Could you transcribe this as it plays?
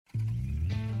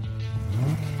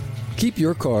Keep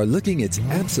your car looking its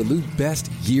absolute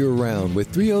best year-round with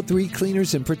 303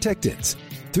 cleaners and protectants.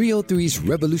 303's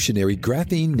revolutionary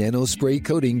graphene nano spray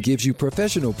coating gives you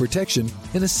professional protection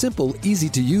in a simple,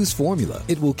 easy-to-use formula.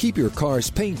 It will keep your car's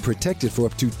paint protected for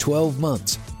up to 12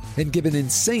 months and give an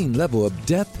insane level of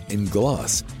depth and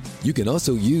gloss. You can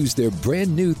also use their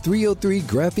brand new 303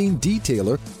 graphene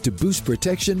detailer to boost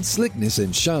protection, slickness,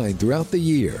 and shine throughout the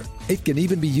year. It can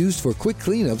even be used for quick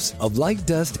cleanups of light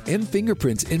dust and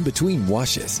fingerprints in between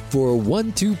washes. For a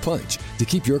 1-2 punch to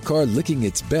keep your car looking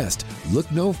its best,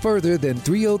 look no further than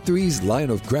 303's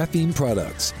line of graphene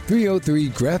products. 303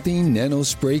 graphene nano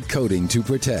spray coating to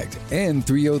protect and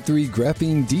 303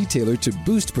 graphene detailer to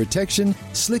boost protection,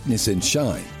 slickness, and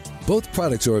shine. Both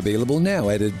products are available now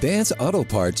at Advance Auto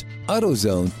Parts,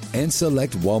 AutoZone, and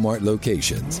select Walmart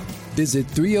locations. Visit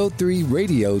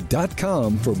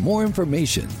 303radio.com for more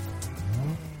information.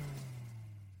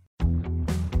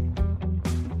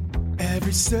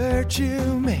 Every search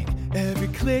you make, every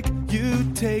click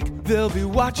you take, they'll be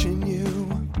watching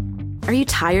you. Are you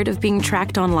tired of being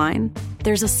tracked online?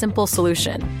 There's a simple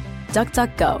solution.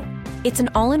 DuckDuckGo. It's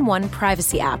an all-in-one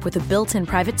privacy app with a built-in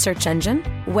private search engine,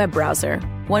 web browser,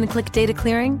 one-click data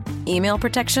clearing, email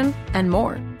protection, and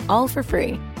more, all for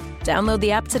free. Download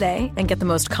the app today and get the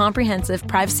most comprehensive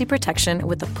privacy protection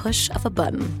with the push of a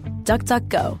button.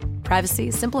 DuckDuckGo. Privacy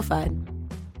simplified.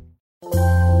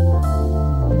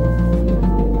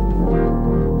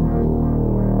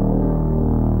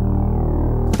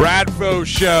 Bradfo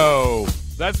Show.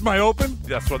 That's my open.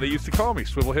 That's what they used to call me,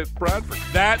 Swivel Hit Bradford.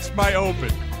 That's my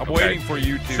open. I'm waiting for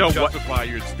you to justify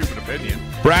your stupid opinion.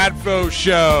 Bradfo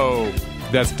Show.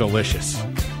 That's delicious. All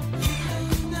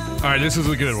right, this is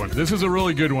a good one. This is a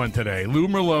really good one today. Lou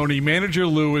Merlone, Manager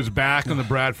Lou, is back on the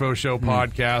Bradfo Show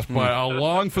podcast, but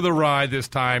along for the ride this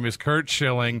time is Curt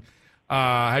Schilling.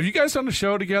 Have you guys done a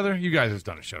show together? You guys have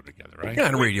done a show together, right? Yeah,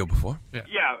 on radio before. Yeah.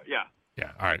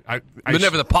 Yeah, all right. But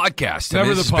never the podcast.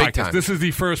 Never the podcast. Big time. This is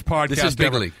the first podcast. This is big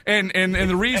ever. league. And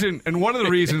the reason, and one of the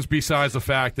reasons, besides the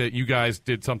fact that you guys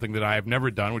did something that I have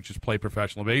never done, which is play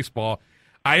professional baseball,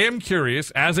 I am curious,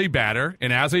 as a batter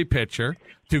and as a pitcher,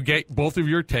 to get both of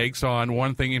your takes on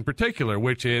one thing in particular,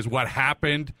 which is what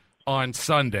happened on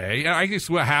Sunday, and I guess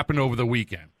what happened over the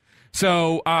weekend.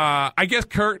 So I guess,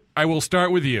 Curt, I will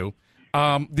start with you.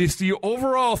 The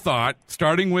overall thought,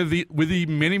 starting with the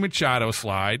Manny Machado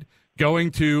slide,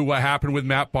 going to what happened with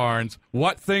Matt Barnes,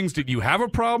 what things did you have a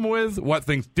problem with? What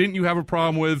things didn't you have a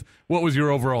problem with? What was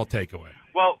your overall takeaway?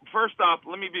 Well, first off,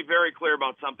 let me be very clear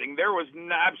about something. There was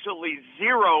absolutely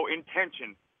zero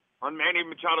intention on Manny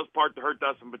Machado's part to hurt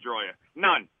Dustin Pedroia.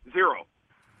 None. Zero.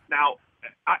 Now,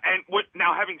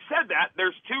 having said that,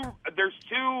 there's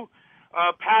two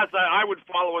paths that I would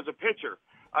follow as a pitcher.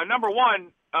 Number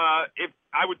one, if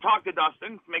I would talk to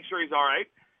Dustin, make sure he's all right,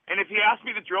 and if he asked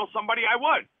me to drill somebody, I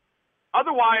would.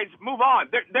 Otherwise, move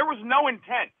on. There was no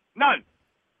intent. None.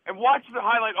 And watch the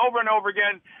highlight over and over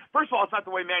again. First of all, it's not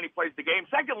the way Manny plays the game.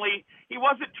 Secondly, he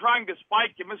wasn't trying to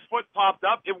spike him. His foot popped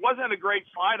up. It wasn't a great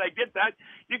slide. I get that.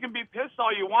 You can be pissed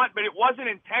all you want, but it wasn't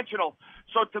intentional.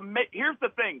 So here's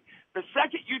the thing. The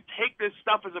second you take this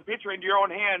stuff as a pitcher into your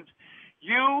own hands,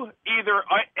 you either,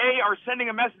 A, are sending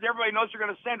a message everybody knows you're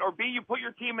going to send, or B, you put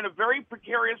your team in a very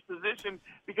precarious position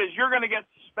because you're going to get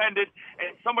suspended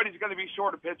and somebody's going to be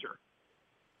short a pitcher.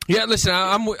 Yeah, listen,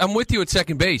 I'm with you at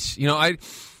second base. You know,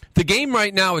 the game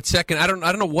right now at second, I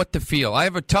don't know what to feel. I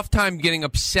have a tough time getting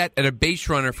upset at a base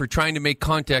runner for trying to make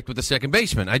contact with the second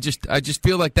baseman. I just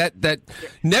feel like that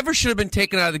never should have been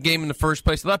taken out of the game in the first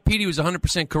place. I thought Petey was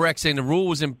 100% correct saying the rule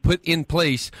was put in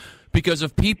place because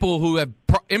of people who have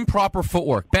improper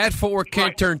footwork. Bad footwork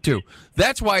can't turn two.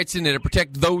 That's why it's in there, to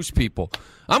protect those people.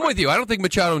 I'm with you. I don't think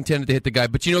Machado intended to hit the guy.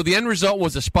 But, you know, the end result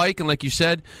was a spike. And like you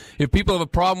said, if people have a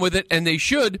problem with it, and they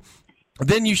should,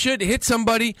 then you should hit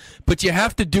somebody. But you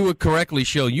have to do it correctly,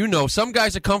 Schill. You know, some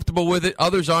guys are comfortable with it.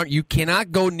 Others aren't. You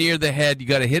cannot go near the head. You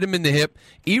got to hit him in the hip.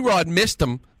 Erod missed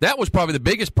him. That was probably the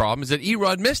biggest problem, is that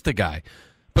Erod missed the guy.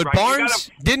 But right,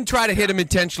 Barnes didn't try to hit him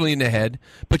intentionally in the head,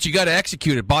 but you got to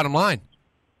execute it, bottom line.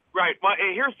 Right. Well,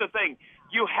 here's the thing.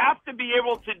 You have to be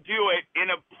able to do it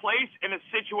in a place, in a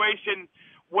situation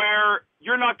where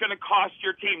you're not going to cost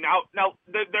your team. Now,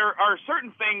 there are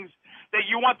certain things that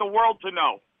you want the world to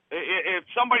know. If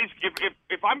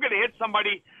I'm going to hit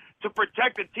somebody to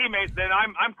protect a teammate, then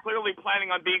I'm clearly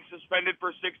planning on being suspended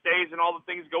for 6 days and all the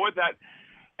things go with that.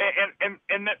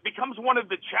 And that becomes one of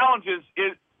the challenges.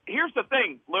 Here's the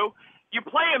thing, Lou. You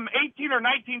play him 18 or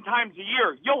 19 times a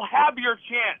year, you'll have your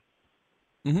chance.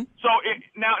 Mm-hmm. So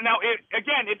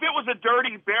again, if it was a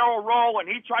dirty barrel roll and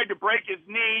he tried to break his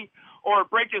knee or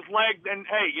break his leg, then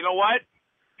hey, you know what?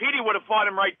 Petey would have fought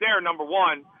him right there, number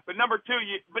one. But number two,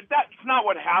 but that's not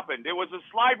what happened. It was a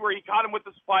slide where he caught him with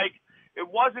the spike. It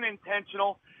wasn't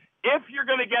intentional. If you're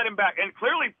going to get him back, and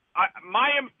clearly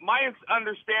my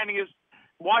understanding is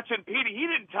watching Petey, he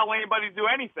didn't tell anybody to do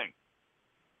anything.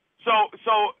 So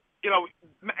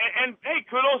and hey,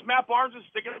 kudos, Matt Barnes is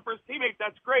sticking up for his teammate.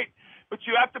 That's great. But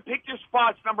you have to pick your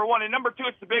spots, number one. And number two,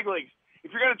 it's the big leagues.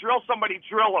 If you're going to drill somebody,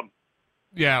 drill them.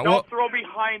 Yeah, Don't throw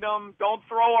behind them. Don't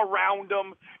throw around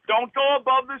them. Don't go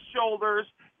above the shoulders.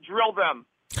 Drill them.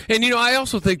 And, I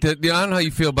also think that, I don't know how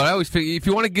you feel, but I always feel if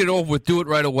you want to get it over with, do it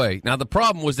right away. Now, the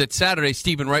problem was that Saturday,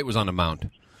 Stephen Wright was on the mound,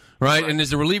 right? And as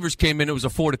the relievers came in, it was a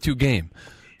 4-2 game.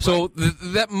 So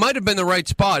that might have been the right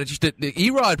spot. It's just that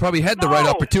Erod probably had the right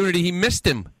opportunity. He missed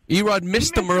him. Erod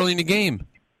missed him early in the game.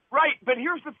 Right, but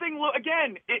here's the thing.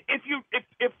 Again,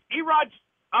 if Erod's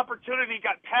opportunity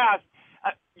got passed,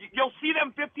 you'll see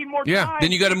them 15 more times. Yeah,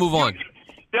 then you got to move on.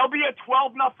 There'll be a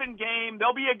 12-0 game.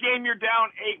 There'll be a game you're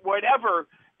down 8, whatever.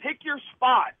 Pick your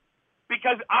spot,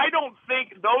 because I don't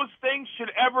think those things should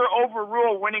ever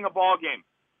overrule winning a ball game.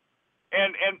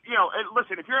 And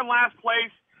listen, if you're in last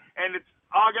place and it's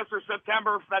August or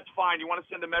September, that's fine. You want to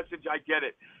send a message, I get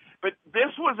it. But this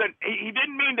was he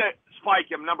didn't mean to spike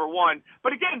him, number one.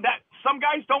 But again, that some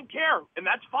guys don't care, and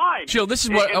that's fine. Chill, this is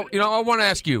what I want to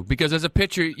ask you, because as a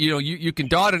pitcher, you can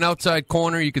dot an outside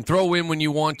corner, you can throw in when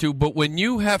you want to, but when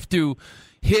you have to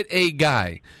hit a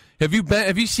guy, have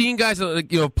you seen guys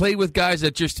play with guys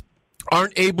that just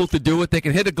aren't able to do it? They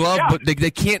can hit a glove, but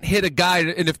they can't hit a guy.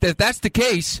 And if that's the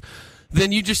case,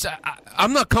 then you just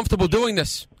I'm not comfortable doing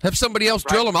this. Have somebody else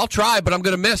drill him. I'll try, but I'm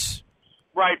going to miss.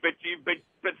 Right, but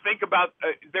think about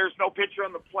there's no pitcher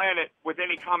on the planet with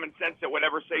any common sense that would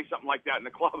ever say something like that in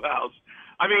the clubhouse.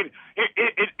 I mean,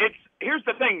 it's here's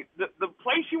the thing: the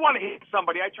place you want to hit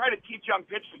somebody. I try to teach young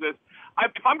pitchers this.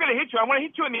 If I'm going to hit you, I want to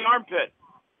hit you in the armpit,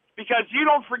 because you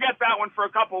don't forget that one for a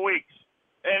couple of weeks.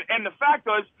 And the fact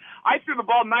was, I threw the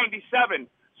ball 97,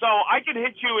 so I could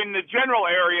hit you in the general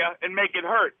area and make it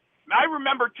hurt. And I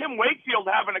remember Tim Wakefield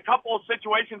having a couple of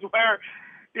situations where,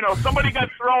 somebody got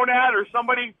thrown at or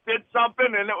somebody did something,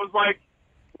 and it was like,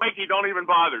 Wakey, don't even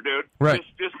bother, dude. Right.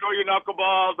 Just throw your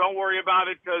knuckleball. Don't worry about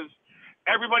it, because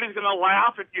everybody's going to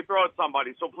laugh if you throw at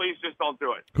somebody. So please just don't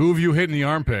do it. Who have you hit in the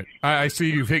armpit? I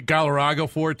see you've hit Galarraga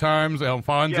 4 times,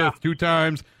 Alfonso 2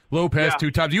 times, Lopez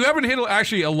 2 times. You haven't hit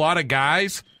actually a lot of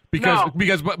guys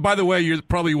because by the way, you're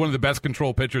probably one of the best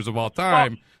control pitchers of all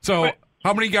time.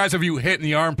 How many guys have you hit in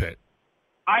the armpit?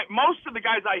 Most of the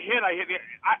guys I hit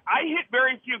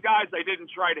very few guys I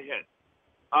didn't try to hit.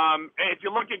 And if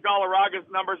you look at Galarraga's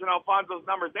numbers and Alfonso's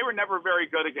numbers, they were never very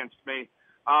good against me,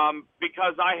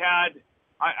 because I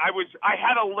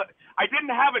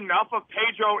didn't have enough of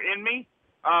Pedro in me,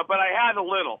 but I had a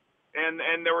little,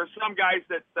 and there were some guys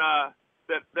that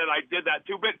I did that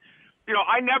too. But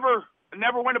I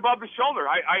never went above the shoulder.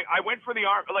 I went for the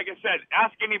arm. Like I said,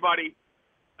 ask anybody.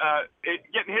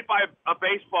 Getting hit by a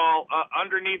baseball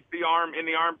underneath the arm, in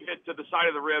the armpit to the side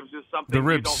of the ribs, is something the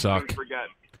ribs you don't suck. Forget.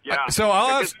 Yeah.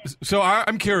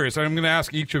 I'm curious. I'm going to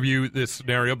ask each of you this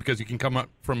scenario because you can come up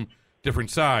from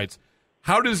different sides.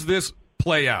 How does this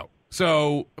play out?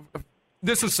 So,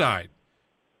 this aside,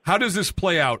 how does this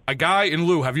play out? A guy in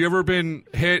Lou, have you ever been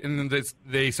hit and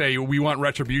they say we want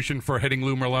retribution for hitting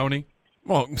Lou Merlone?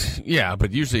 Well, yeah,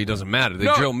 but usually it doesn't matter.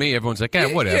 They drill me. Everyone's like,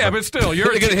 whatever. Yeah, but still, they're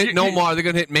going to hit Nomar. They're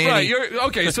going to hit Manny. Right,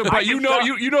 okay. So, but you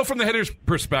know from the hitter's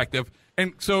perspective,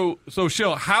 and so,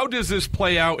 Shill, how does this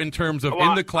play out in terms of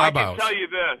in the clubhouse?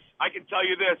 I can tell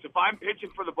you this. If I'm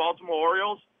pitching for the Baltimore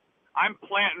Orioles, I'm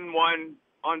planting one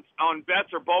on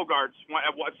Betts or Bogarts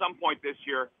at some point this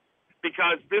year,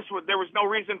 because there was no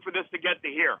reason for this to get to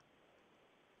here.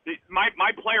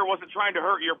 My player wasn't trying to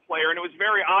hurt your player, and it was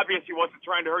very obvious he wasn't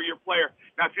trying to hurt your player.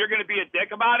 Now, if you're going to be a dick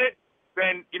about it,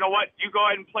 then you know what? You go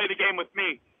ahead and play the game with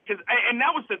me. And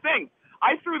that was the thing.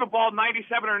 I threw the ball 97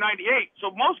 or 98,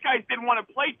 so most guys didn't want to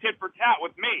play tit for tat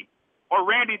with me or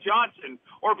Randy Johnson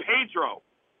or Pedro.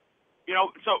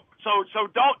 So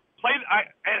don't play.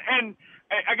 And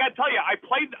I got to tell you, I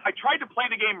tried to play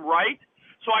the game right,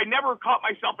 so I never caught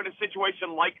myself in a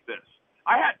situation like this.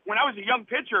 When I was a young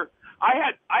pitcher, I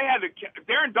had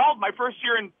Darren Dalton, my first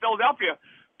year in Philadelphia,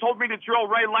 told me to drill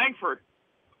Ray Langford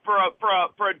for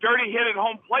a dirty hit at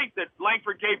home plate that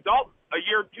Langford gave Dalton 2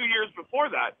 years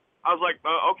before that. I was like,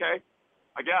 okay.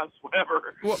 I guess,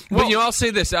 whatever. But I'll say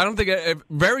this: I don't think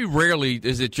very rarely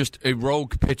is it just a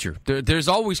rogue pitcher. There's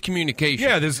always communication.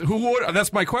 Yeah,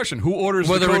 that's my question. Who orders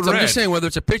the code red? I'm just saying, whether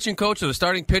it's a pitching coach or the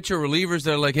starting pitcher, relievers,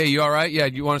 they're like, "Hey, you all right? Yeah,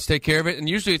 you want us to take care of it?" And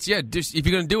usually it's just, if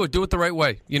you're going to do it the right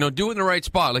way. Do it in the right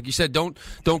spot. Like you said, don't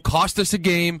cost us a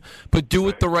game, but do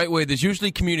it the right way. There's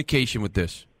usually communication with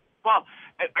this. Well,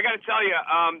 I got to tell you,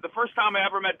 the first time I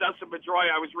ever met Dustin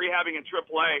Pedroia, I was rehabbing in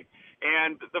AAA.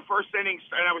 And the first inning,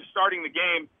 and I was starting the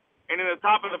game, and in the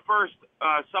top of the first,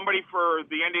 somebody for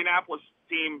the Indianapolis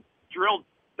team drilled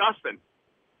Dustin,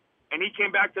 and he came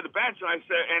back to the bench, and I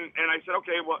said,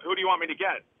 okay, well, who do you want me to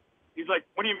get? He's like,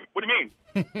 what do you mean?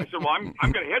 I said, well, I'm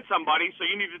going to hit somebody, so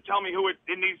you need to tell me who it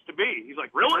needs to be. He's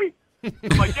like, really?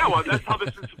 I'm like, yeah, well, that's how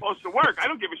this is supposed to work. I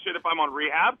don't give a shit if I'm on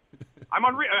rehab. I'm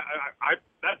on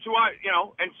that's who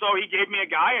and so he gave me a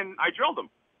guy, and I drilled him.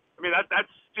 I mean,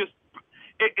 that's just.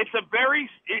 It's a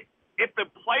if the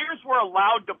players were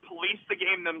allowed to police the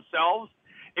game themselves,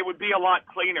 it would be a lot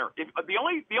cleaner. If the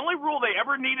only rule they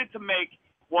ever needed to make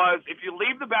was if you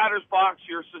leave the batter's box,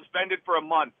 you're suspended for a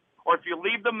month, or if you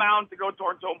leave the mound to go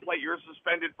towards home plate, you're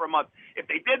suspended for a month. If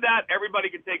they did that, everybody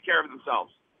could take care of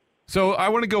themselves. So I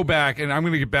want to go back, and I'm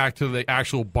going to get back to the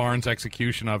actual Barnes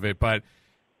execution of it, but.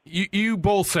 You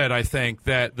both said, I think,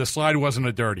 that the slide wasn't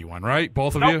a dirty one, right?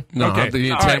 Both of you? No, okay.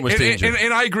 The intent was to injure.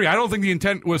 And I agree. I don't think the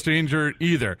intent was to injure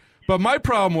either. But my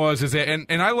problem was that,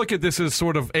 and I look at this as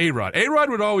sort of A-Rod. A-Rod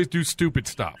would always do stupid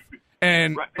stuff.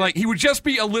 And, like, he would just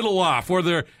be a little off,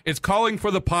 whether it's calling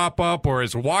for the pop-up or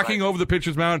is walking over the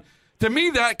pitcher's mound. To me,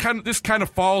 this kind of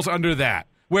falls under that,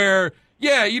 where,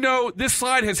 this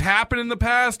slide has happened in the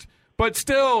past, but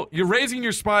still, you're raising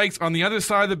your spikes on the other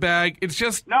side of the bag. It's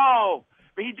just... No.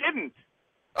 But he didn't.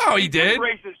 Oh, he did?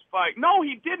 Raise his spike. No,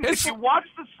 he didn't. If you watch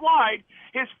the slide,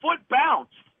 his foot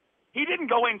bounced. He didn't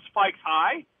go in spikes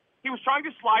high. He was trying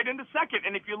to slide into second.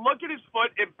 And if you look at his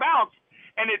foot, it bounced,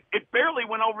 and it barely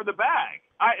went over the bag.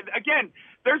 Again,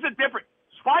 there's a difference.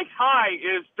 Spikes high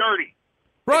is dirty.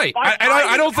 Right.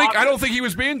 I don't think he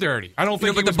was being dirty. I don't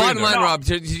think but the bottom line, Rob,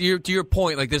 to your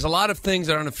point, like there's a lot of things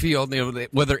that are on the field,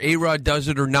 whether A-Rod does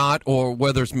it or not, or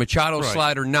whether it's Machado's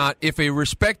slide or not, if a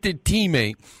respected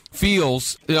teammate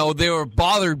feels, they were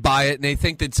bothered by it and they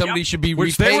think that somebody should be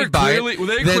repaid by it. Well,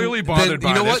 they clearly bothered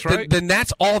by this, right? Then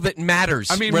that's all that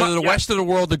matters, whether the rest of the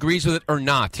world agrees with it or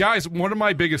not. Guys, one of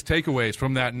my biggest takeaways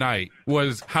from that night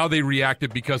was how they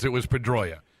reacted because it was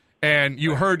Pedroia. And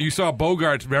you saw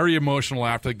Bogaerts very emotional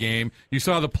after the game. You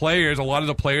saw the players, a lot of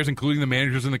the players, including the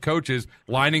managers and the coaches,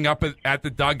 lining up at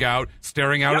the dugout,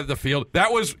 staring out at the field.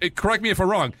 That was, correct me if I'm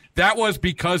wrong, that was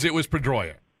because it was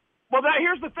Pedroia. Well,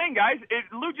 here's the thing, guys.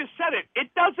 Lou just said it.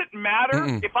 It doesn't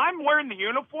matter. If I'm wearing the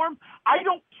uniform, I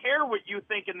don't care what you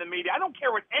think in the media. I don't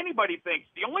care what anybody thinks.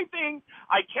 The only thing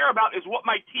I care about is what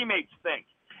my teammates think.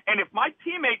 And if my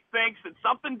teammate thinks that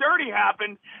something dirty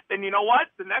happened, then you know what?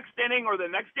 The next inning or the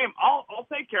next game, I'll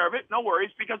take care of it. No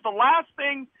worries. Because the last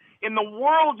thing in the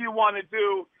world you want to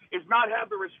do is not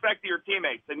have the respect of your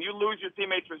teammates, and you lose your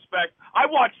teammates' respect. I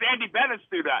watched Andy Bennis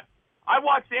do that. I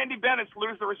watched Andy Bennis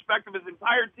lose the respect of his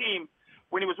entire team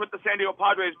when he was with the San Diego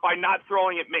Padres by not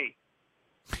throwing at me.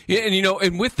 Yeah, and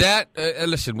and with that,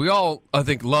 listen, we all, I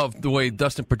think, love the way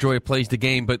Dustin Pedroia plays the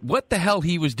game, but what the hell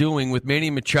he was doing with Manny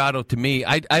Machado, to me,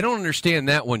 I don't understand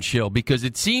that one, Shill, because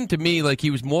it seemed to me like he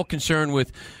was more concerned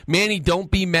with, Manny, don't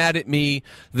be mad at me,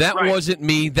 that wasn't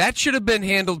me, that should have been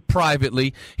handled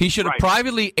privately. He should have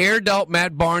privately aired out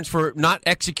Matt Barnes for not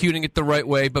executing it the right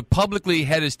way, but publicly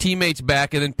had his teammates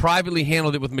back and then privately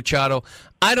handled it with Machado.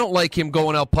 I don't like him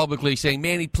going out publicly saying,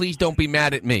 Manny, please don't be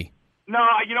mad at me. No,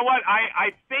 you know what?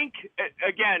 I think,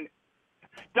 again,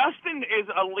 Dustin is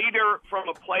a leader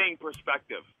from a playing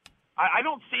perspective. I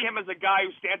don't see him as a guy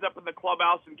who stands up in the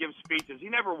clubhouse and gives speeches. He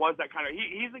never was that kind of.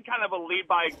 He's a kind of a lead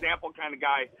by example kind of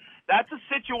guy. That's a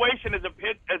situation as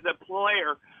a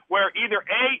player where either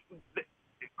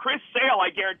Chris Sale,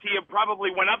 I guarantee you,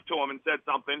 probably went up to him and said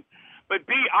something, but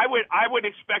B, I would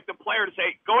expect the player to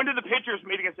say, go into the pitchers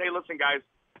meeting and say, listen, guys,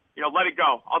 let it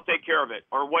go. I'll take care of it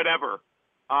or whatever.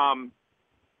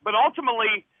 But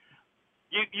ultimately,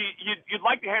 you'd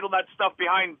like to handle that stuff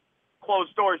behind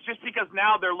closed doors, just because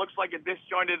now there looks like a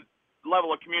disjointed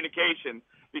level of communication,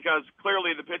 because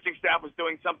clearly the pitching staff was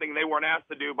doing something they weren't asked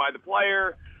to do by the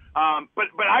player. But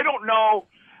I don't know.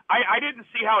 I didn't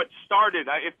see how it started.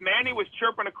 If Manny was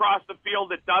chirping across the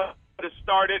field, it does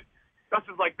start it.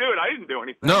 Dustin's like, dude, I didn't do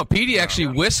anything. No, Petey actually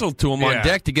whistled to him on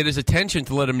deck to get his attention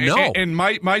to let him know. And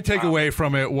my takeaway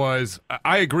from it was,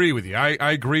 I agree with you. I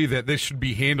agree that this should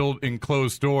be handled in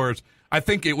closed doors. I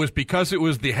think it was because it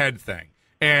was the head thing.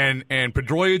 and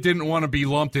Pedroia didn't want to be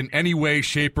lumped in any way,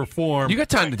 shape, or form. You got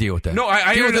time to deal with that. No,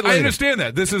 I Deal with it later. understand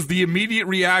that. This is the immediate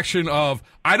reaction of,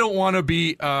 I don't want to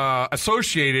be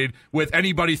associated with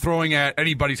anybody throwing at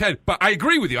anybody's head. But I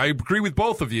agree with you. I agree with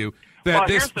both of you that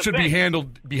this should be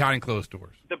handled behind closed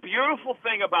doors. The beautiful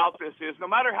thing about this is no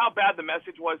matter how bad the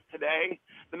message was today,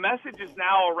 the message is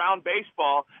now around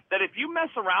baseball that if you mess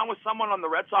around with someone on the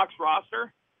Red Sox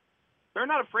roster, they're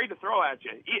not afraid to throw at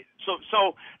you.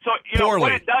 So you know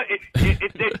what it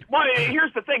does. Well,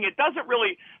 here's the thing: it doesn't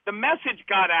really. The message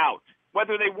got out,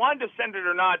 whether they wanted to send it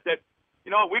or not. That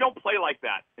we don't play like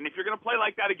that. And if you're going to play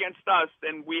like that against us,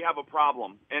 then we have a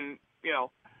problem. And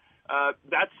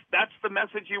that's the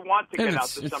message you want to get out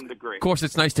to some degree. Of course,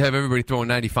 it's nice to have everybody throwing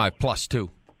 95 plus too.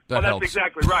 That helps. That's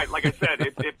exactly right. Like I said,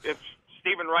 if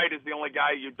Stephen Wright is the only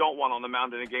guy you don't want on the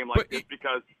mound in a game like this,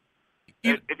 because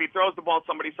if he throws the ball,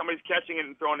 somebody's catching it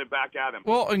and throwing it back at him.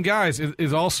 Well, and guys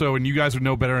is also, and you guys would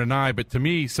know better than I, but to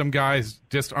me, some guys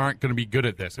just aren't going to be good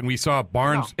at this. And we saw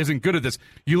Barnes isn't good at this.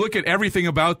 You look at everything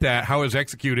about that, how it's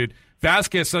executed.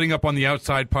 Vasquez setting up on the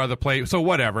outside part of the plate. So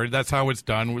whatever, that's how it's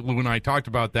done. Lou and I talked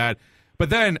about that. But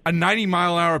then a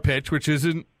 90-mile-an-hour pitch, which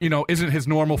isn't his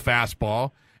normal fastball.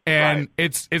 And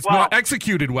it's not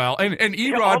executed well. And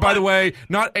Erod, by the way,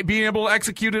 not being able to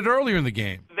execute it earlier in the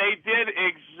game. They did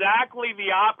exactly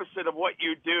the opposite of what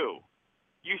you do.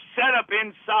 You set up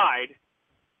inside,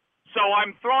 so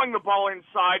I'm throwing the ball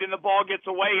inside, and the ball gets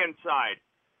away inside.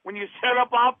 When you set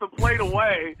up off the plate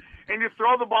away and you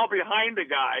throw the ball behind a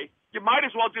guy, you might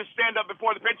as well just stand up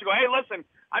before the pitch and go, hey, listen,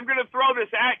 I'm going to throw this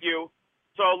at you.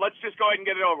 So let's just go ahead and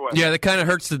get it over with. Yeah, that kind of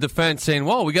hurts the defense saying,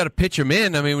 well, we got to pitch him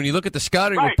in. I mean, when you look at the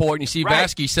scouting report and you see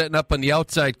Vasquez setting up on the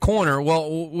outside corner,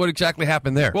 well, what exactly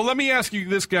happened there? Well, let me ask you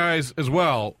this, guys, as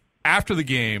well. After the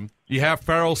game, you have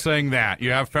Farrell saying that.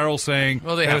 You have Farrell saying...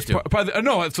 Well, they have to.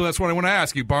 No, so that's what I want to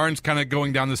ask you. Barnes kind of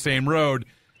going down the same road.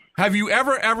 Have you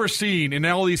ever seen in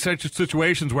all these such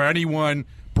situations where anyone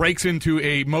breaks into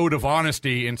a mode of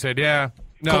honesty and said, yeah,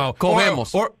 no. Cole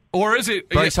Hamels. Or is it...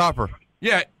 Bryce Harper.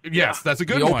 Yeah, yes, that's a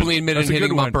good he one. He openly admitted hitting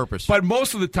him on purpose. But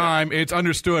most of the time, it's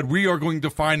understood we are going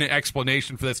to find an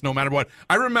explanation for this no matter what.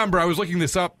 I remember, I was looking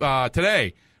this up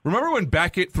today. Remember when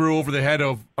Beckett threw over the head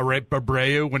of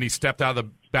Abreu when he stepped out of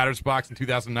the batter's box in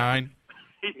 2009?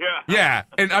 Yeah,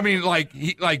 and I mean,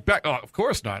 of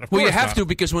course not. Well, you have to,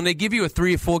 because when they give you a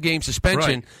 3 or 4 game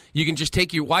suspension, you can just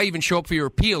take why even show up for your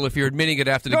appeal if you're admitting it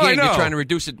after the game? You're trying to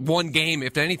reduce it 1 game,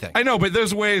 if anything. I know, but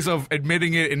there's ways of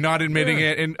admitting it and not admitting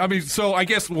it. And I mean, so I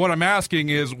guess what I'm asking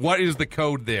is, what is the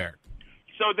code there?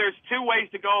 So there's 2 ways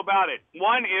to go about it.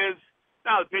 One is,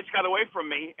 no, the pitch got away from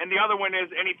me, and the other one is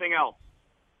anything else.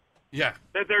 Yeah.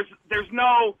 There's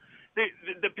no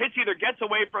the pitch either gets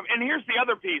away from, and here's the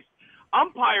other piece.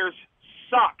 Umpires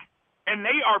suck, and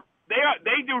they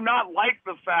do not like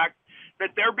the fact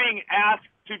that they're being asked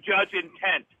to judge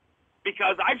intent,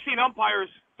 because I've seen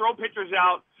umpires throw pitchers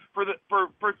out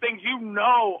for things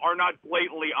are not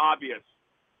blatantly obvious.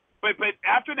 But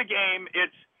after the game,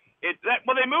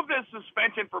 they moved the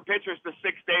suspension for pitchers to 6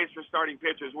 days for starting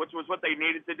pitchers, which was what they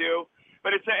needed to do.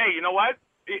 But it's hey, you know what?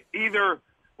 Either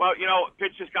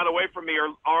pitch just got away from me,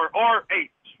 or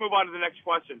hey, just move on to the next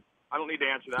question. I don't need to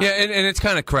answer that. Yeah, and it's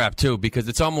kind of crap, too, because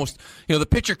it's almost, the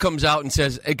pitcher comes out and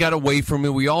says, it got away from me.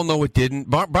 We all know it didn't.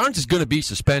 Barnes is going to be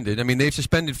suspended. I mean, they've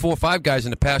suspended 4 or 5 guys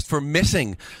in the past for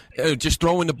missing, just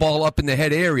throwing the ball up in the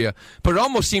head area. But it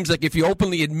almost seems like if you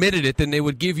openly admitted it, then they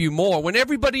would give you more, when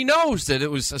everybody knows that it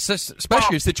was,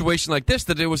 especially a situation like this,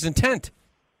 that it was intent.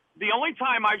 The only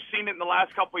time I've seen it in the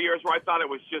last couple of years where I thought it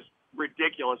was just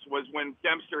ridiculous was when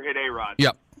Dempster hit A-Rod.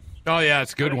 Yep. Oh, yeah,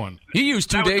 it's a good one. He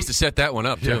used 2 days to set that one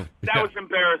up, too. That was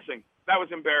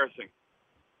embarrassing.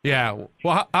 Yeah.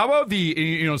 Well, how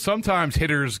about sometimes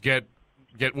hitters get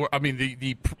I mean,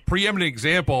 the preeminent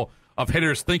example of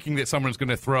hitters thinking that someone's going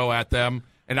to throw at them,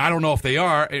 and I don't know if they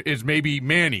are, is maybe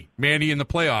Manny in the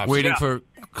playoffs. Waiting for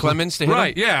Clemens to hit him?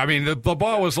 Right, yeah. I mean, the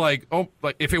ball was like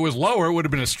if it was lower, it would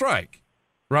have been a strike,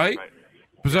 right?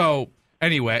 So...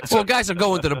 Anyway, guys are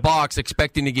going to the box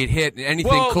expecting to get hit, and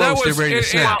anything close, they're ready to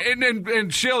snap.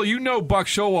 And Shill, Buck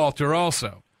Showalter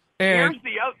also. And here's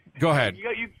the other. Go ahead.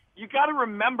 You got to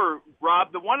remember, Rob.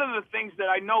 One of the things that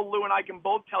I know Lou and I can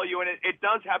both tell you, and it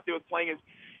does have to do with playing, is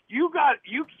you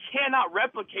cannot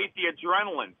replicate the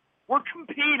adrenaline. We're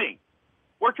competing.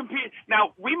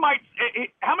 Now, we might.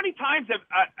 How many times have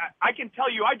I can tell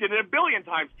you? I did it 1 billion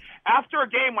times. After a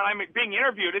game, when I'm being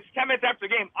interviewed, it's 10 minutes after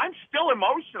the game. I'm still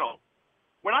emotional.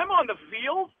 When I'm on the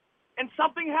field and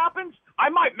something happens, I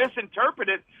might misinterpret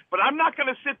it, but I'm not going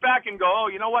to sit back and go, oh,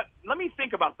 you know what? Let me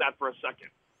think about that for a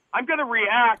second. I'm going to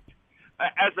react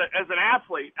as an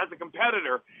athlete, as a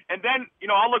competitor, and then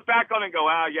I'll look back on it and go,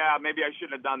 yeah, maybe I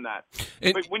shouldn't have done that.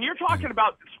 But when you're talking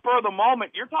about spur of the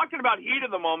moment, you're talking about heat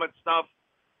of the moment stuff.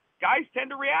 Guys tend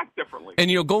to react differently.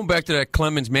 And going back to that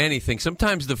Clemens Manny thing,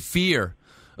 sometimes the fear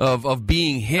of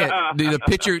being hit, the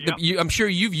pitcher. Yep. I'm sure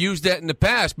you've used that in the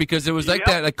past because it was like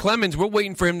that. Like Clemens, we're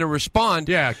waiting for him to respond.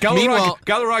 Yeah,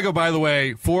 Galarraga, by the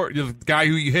way, the guy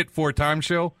who you hit 4 times,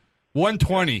 show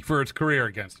 120 for his career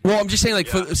against him. Well, I'm just saying,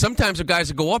 sometimes the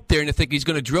guys will go up there and they think he's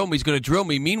going to drill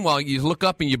me. Meanwhile, you look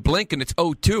up and you blink and it's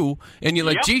 0-2, and you're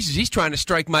like, Jesus, he's trying to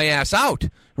strike my ass out,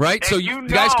 right? And so you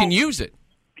guys can use it.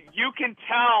 You can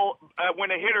tell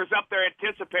when a hitter's up there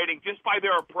anticipating just by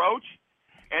their approach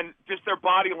and just their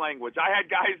body language. I had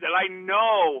guys that I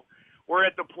know were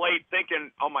at the plate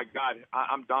thinking, oh, my God,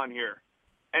 I'm done here.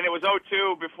 And it was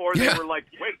 0-2 before they were like,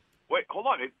 wait, hold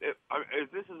on. Is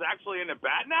this actually in the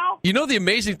bat now? The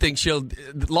amazing thing, Shield,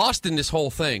 lost in this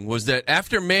whole thing was that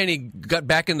after Manny got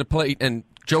back in the plate and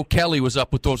Joe Kelly was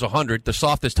up with those 100, the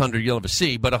softest 100 you'll ever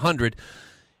see, but 100,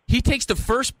 he takes the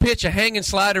first pitch, a hanging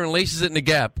slider, and laces it in the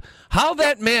gap. How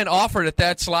that man offered at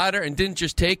that slider and didn't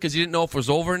just take because he didn't know if it was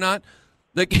over or not,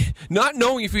 like not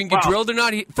knowing if he can get drilled or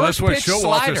not. That's what Showalter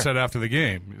slider. said after the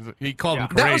game. He called him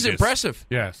courageous. That was impressive.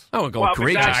 Yes. I would go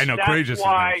courageous. I know courageous.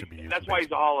 That's why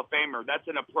he's a Hall of Famer. That's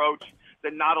an approach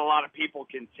that not a lot of people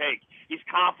can take. He's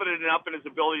confident enough in his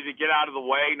ability to get out of the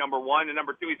way, number one, and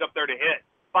number two, he's up there to hit.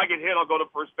 If I get hit, I'll go to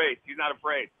first base. He's not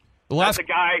afraid. That's the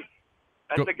guy.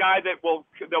 That's the guy that will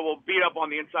beat up on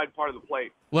the inside part of the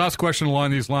plate. Last question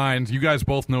along these lines. You guys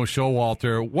both know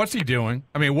Showalter. What's he doing?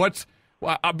 I mean,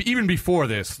 even before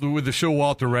this, with the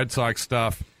Showalter Red Sox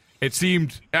stuff, it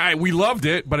seemed we loved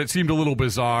it, but it seemed a little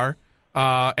bizarre.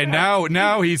 And now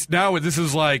this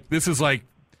is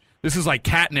like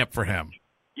catnip for him.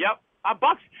 Yep.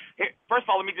 Bucks. First of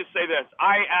all, let me just say this: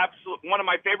 one of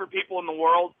my favorite people in the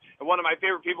world, and one of my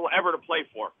favorite people ever to play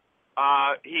for.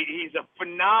 He's a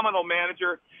phenomenal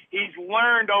manager. He's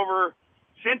learned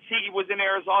since he was in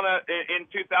Arizona in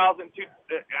 2002.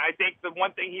 I think the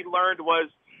one thing he learned was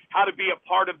how to be a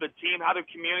part of the team, how to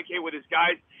communicate with his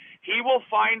guys. He will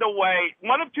find a way.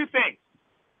 One of two things.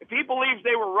 If he believes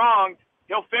they were wrong,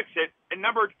 he'll fix it. And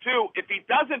number two, if he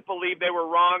doesn't believe they were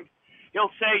wrong,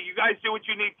 he'll say, you guys do what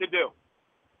you need to do.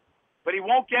 But he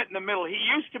won't get in the middle. He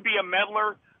used to be a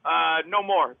meddler, no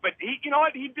more. But he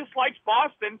dislikes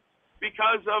Boston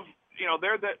because of,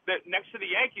 they're the next to the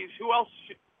Yankees. Who else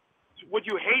would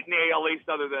you hate in the AL East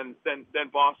other than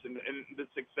Boston and the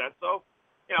success? So,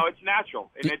 it's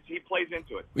natural, and he plays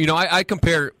into it. I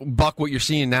compare, Buck, what you're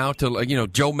seeing now to,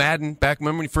 Joe Madden back,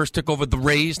 remember when he first took over the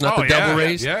Rays, not the Devil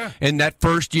Rays? Yeah. And that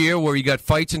first year where you got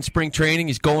fights in spring training,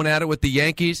 he's going at it with the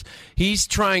Yankees. He's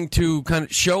trying to kind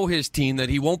of show his team that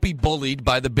he won't be bullied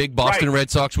by the big Boston Red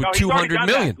Sox with $200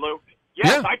 million. That, Lou.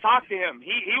 Yes, I talked to him.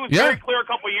 He was very clear a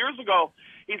couple of years ago.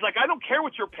 He's like, I don't care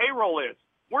what your payroll is.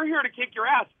 We're here to kick your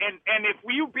ass. And if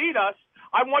you beat us,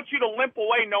 I want you to limp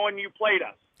away knowing you played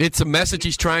us. It's a message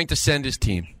he's trying to send his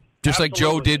team, just like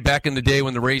Joe did back in the day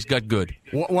when the Rays got good.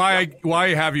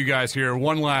 Why have you guys here?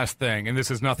 One last thing, and this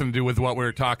has nothing to do with what we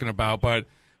were talking about, but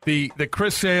the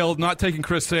Chris Sale, not taking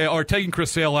Chris Sale, or taking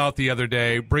Chris Sale out the other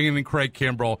day, bringing in Craig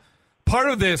Kimbrell. Part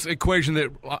of this equation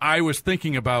that I was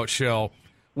thinking about, Shill,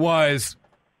 was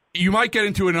you might get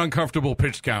into an uncomfortable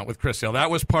pitch count with Chris Sale.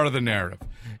 That was part of the narrative.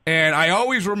 And I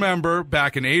always remember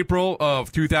back in April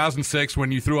of 2006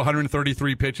 when you threw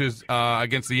 133 pitches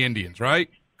against the Indians, right?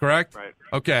 Correct? Right.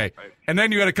 Okay. Right. And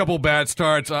then you had a couple bad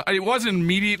starts. It wasn't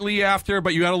immediately after,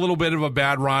 but you had a little bit of a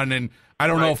bad run, and I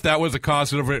don't know if that was a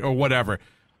cause of it or whatever.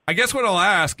 I guess what I'll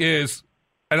ask is,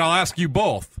 and I'll ask you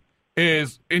both,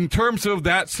 is in terms of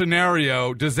that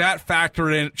scenario, does that factor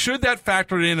in? Should that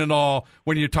factor in at all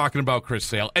when you're talking about Chris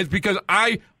Sale? It's because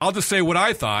I'll just say what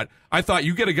I thought. I thought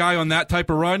you get a guy on that type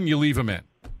of run, you leave him in.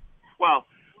 Well,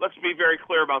 let's be very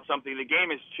clear about something. The game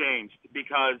has changed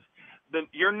because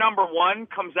your number one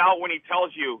comes out when he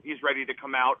tells you he's ready to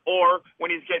come out or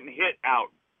when he's getting hit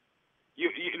out.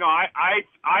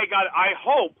 I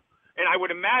hope. And I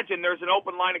would imagine there's an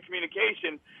open line of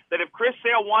communication that if Chris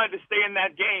Sale wanted to stay in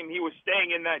that game, he was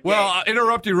staying in that game. Well, I'll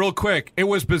interrupt you real quick. It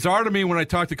was bizarre to me when I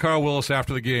talked to Carl Willis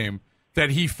after the game that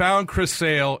he found Chris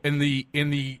Sale in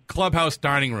the clubhouse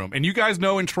dining room. And you guys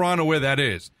know in Toronto where that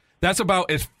is. That's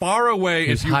about as far away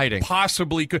as you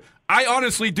possibly could. I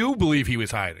honestly do believe he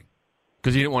was hiding.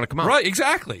 Because he didn't want to come out. Right,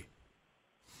 exactly.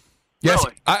 Yes.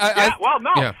 Really?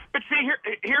 No. Yeah. But see,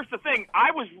 here's the thing.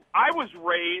 I was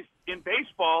raised in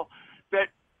baseball that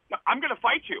I'm going to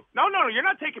fight you. No, you're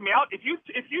not taking me out. If you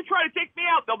try to take me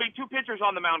out, there'll be two pitchers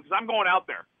on the mound because I'm going out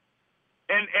there.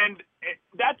 And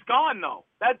that's gone though.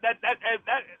 That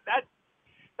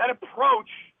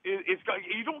approach is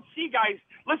you don't see guys.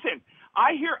 Listen,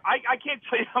 I can't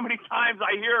tell you how many times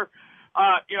I hear,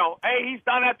 hey, he's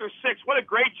done after 6. What a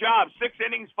great job. 6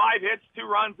 innings, 5 hits, 2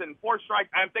 runs, and 4 strikes.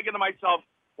 I'm thinking to myself,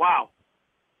 wow,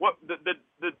 what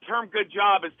the term good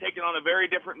job is taken on a very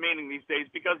different meaning these days,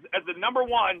 because as the number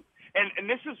one, and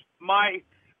this is my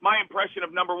impression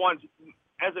of number ones,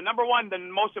 as a number one, the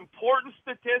most important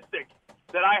statistic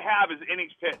that I have is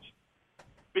innings pitched.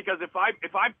 Because if I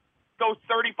go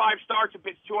 35 starts and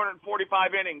pitch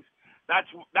 245 innings,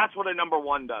 that's what a number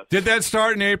one does. Did that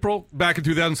start in April back in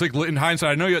 2006? In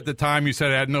hindsight, I know you at the time you said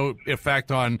it had no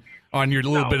effect on your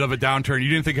little bit of a downturn. You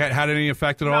didn't think it had any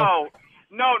effect at all?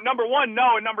 No, number one,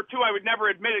 no, and number two, I would never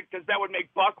admit it because that would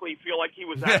make Buckley feel like he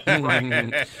was actually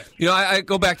right. I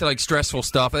go back to like stressful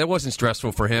stuff. It wasn't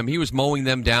stressful for him. He was mowing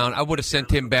them down. I would have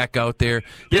sent him back out there.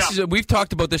 We've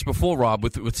talked about this before, Rob,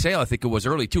 with Sale. I think it was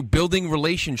early too. Building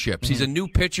relationships. He's a new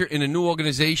pitcher in a new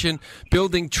organization,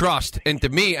 building trust. And to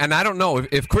me, and I don't know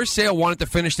if Chris Sale wanted to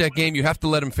finish that game, you have to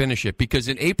let him finish it because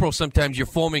in April sometimes you're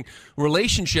forming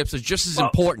relationships is just as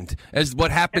important as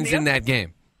what happens in that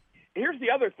game. Here's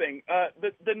the other thing.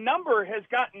 The number has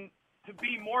gotten to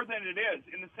be more than it is,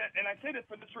 and I say this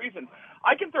for this reason.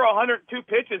 I can throw 102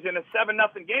 pitches in a 7-0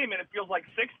 game, and it feels like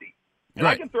 60. And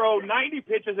right. I can throw 90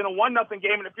 pitches in a 1-0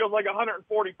 game, and it feels like 145.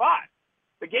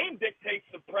 The game dictates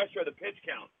the pressure of the pitch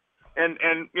count. And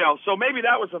so maybe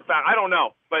that was a fact. I don't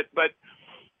know. But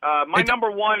my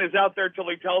number one is out there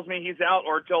till he tells me he's out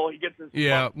or till he gets his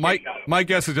my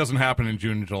guess it doesn't happen in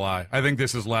June and July. I think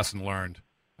this is lesson learned.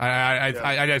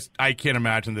 I can't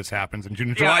imagine this happens in June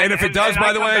and July. And if it does,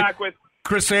 by the way,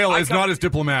 Chris Sale is not as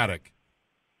diplomatic.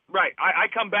 Right. I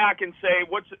come back and say,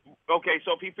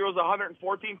 so if he throws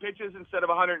 114 pitches instead of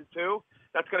 102,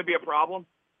 that's going to be a problem?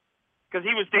 Because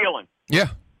he was dealing. Yeah.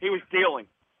 He was dealing.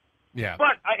 Yeah.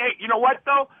 But, hey, you know what,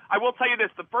 though? I will tell you this.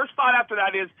 The first thought after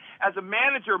that is, as a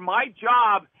manager, my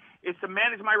job is to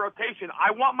manage my rotation.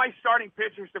 I want my starting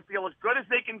pitchers to feel as good as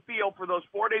they can feel for those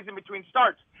 4 days in between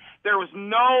starts. There was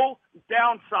no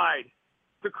downside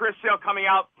to Chris Sale coming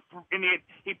out.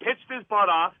 He pitched his butt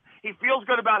off. He feels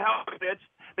good about how he pitched.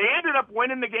 They ended up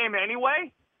winning the game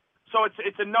anyway, so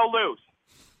it's a no-lose.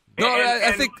 No,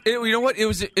 I think you know what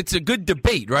it's a good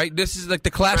debate, right? This is like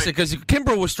the classic because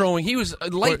Kimbrel was throwing, he was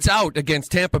lights out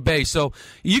against Tampa Bay, so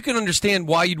you can understand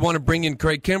why you'd want to bring in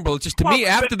Craig Kimbrel. It's just to me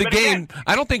after the game,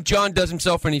 I don't think John does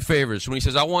himself any favors when he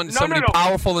says I wanted somebody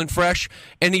powerful and fresh,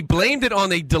 and he blamed it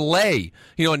on a delay.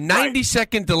 A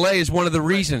 90-second delay is one of the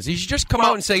reasons. He should just come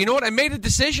out and say, you know what, I made a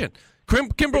decision.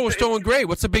 Kimbrel was throwing great.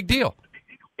 What's the big deal?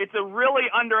 It's a really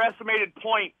underestimated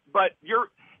point, but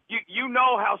You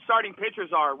know how starting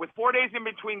pitchers are. With 4 days in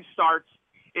between starts,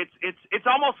 it's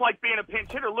almost like being a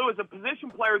pinch hitter. Lou, as a position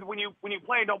player, when you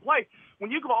play and don't play,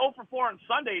 when you go 0 for 4 on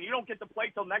Sunday and you don't get to play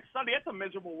till next Sunday, that's a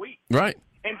miserable week. Right.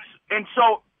 And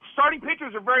so starting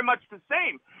pitchers are very much the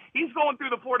same. He's going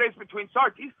through the 4 days between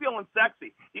starts. He's feeling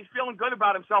sexy. He's feeling good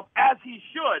about himself, as he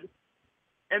should.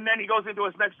 And then he goes into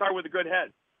his next start with a good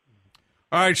head.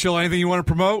 All right, Shill, anything you want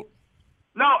to promote?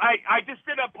 No, I just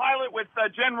did a pilot with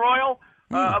Jen Royal.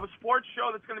 Of a sports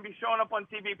show that's going to be showing up on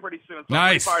TV pretty soon. So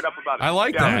nice. I'm fired up about it. I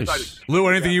like that. Nice. Lou,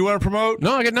 anything you want to promote?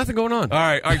 No, I got nothing going on. All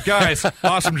right, guys,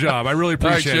 awesome job. I really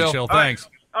appreciate it, Shill. Thanks.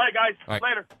 All right, guys.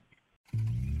 Later.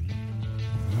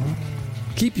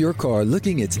 Keep your car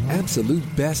looking its absolute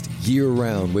best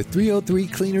year-round with 303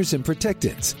 cleaners and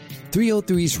protectants.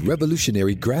 303's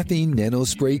revolutionary graphene nano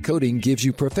spray coating gives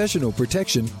you professional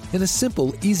protection in a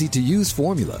simple, easy-to-use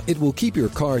formula. It will keep your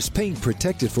car's paint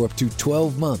protected for up to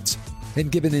 12 months. And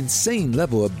give an insane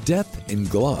level of depth and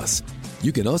gloss.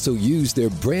 You can also use their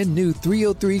brand new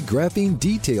 303 graphene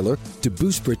detailer to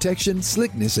boost protection,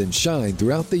 slickness, and shine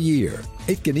throughout the year.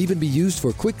 It can even be used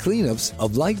for quick cleanups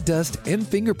of light dust and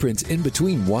fingerprints in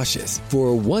between washes. For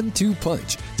a 1-2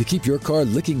 punch to keep your car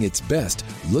looking its best,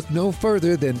 look no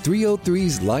further than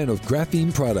 303's line of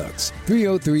graphene products.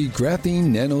 303 graphene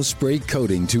nano spray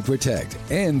coating to protect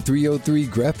and 303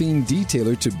 graphene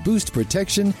detailer to boost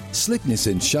protection, slickness,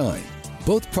 and shine.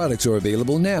 Both products are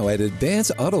available now at Advance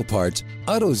Auto Parts,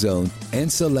 AutoZone,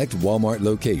 and select Walmart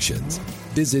locations.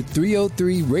 Visit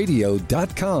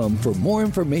 303radio.com for more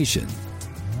information.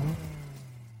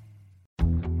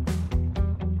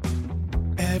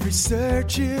 Every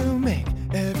search you make,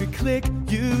 every click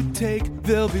you take,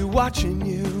 they'll be watching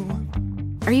you.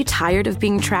 Are you tired of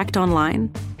being tracked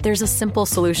online? There's a simple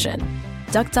solution.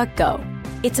 DuckDuckGo.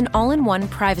 It's an all-in-one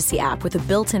privacy app with a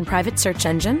built-in private search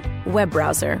engine, web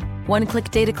browser, one-click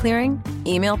data clearing,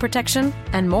 email protection,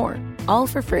 and more, all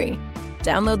for free.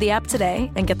 Download the app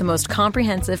today and get the most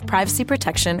comprehensive privacy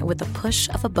protection with the push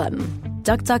of a button.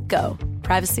 DuckDuckGo.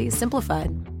 Privacy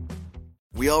simplified.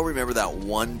 We all remember that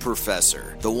one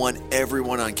professor, the one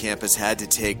everyone on campus had to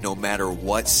take no matter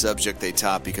what subject they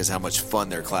taught because how much fun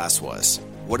their class was.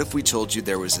 What if we told you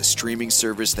there was a streaming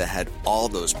service that had all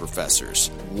those professors?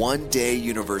 One Day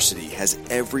University has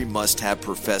every must-have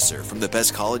professor from the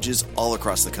best colleges all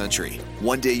across the country.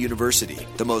 One Day University,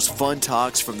 the most fun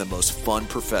talks from the most fun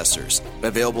professors.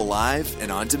 Available live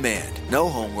and on demand. No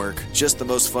homework, just the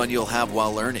most fun you'll have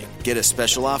while learning. Get a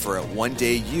special offer at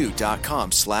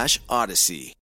onedayu.com/Odyssey.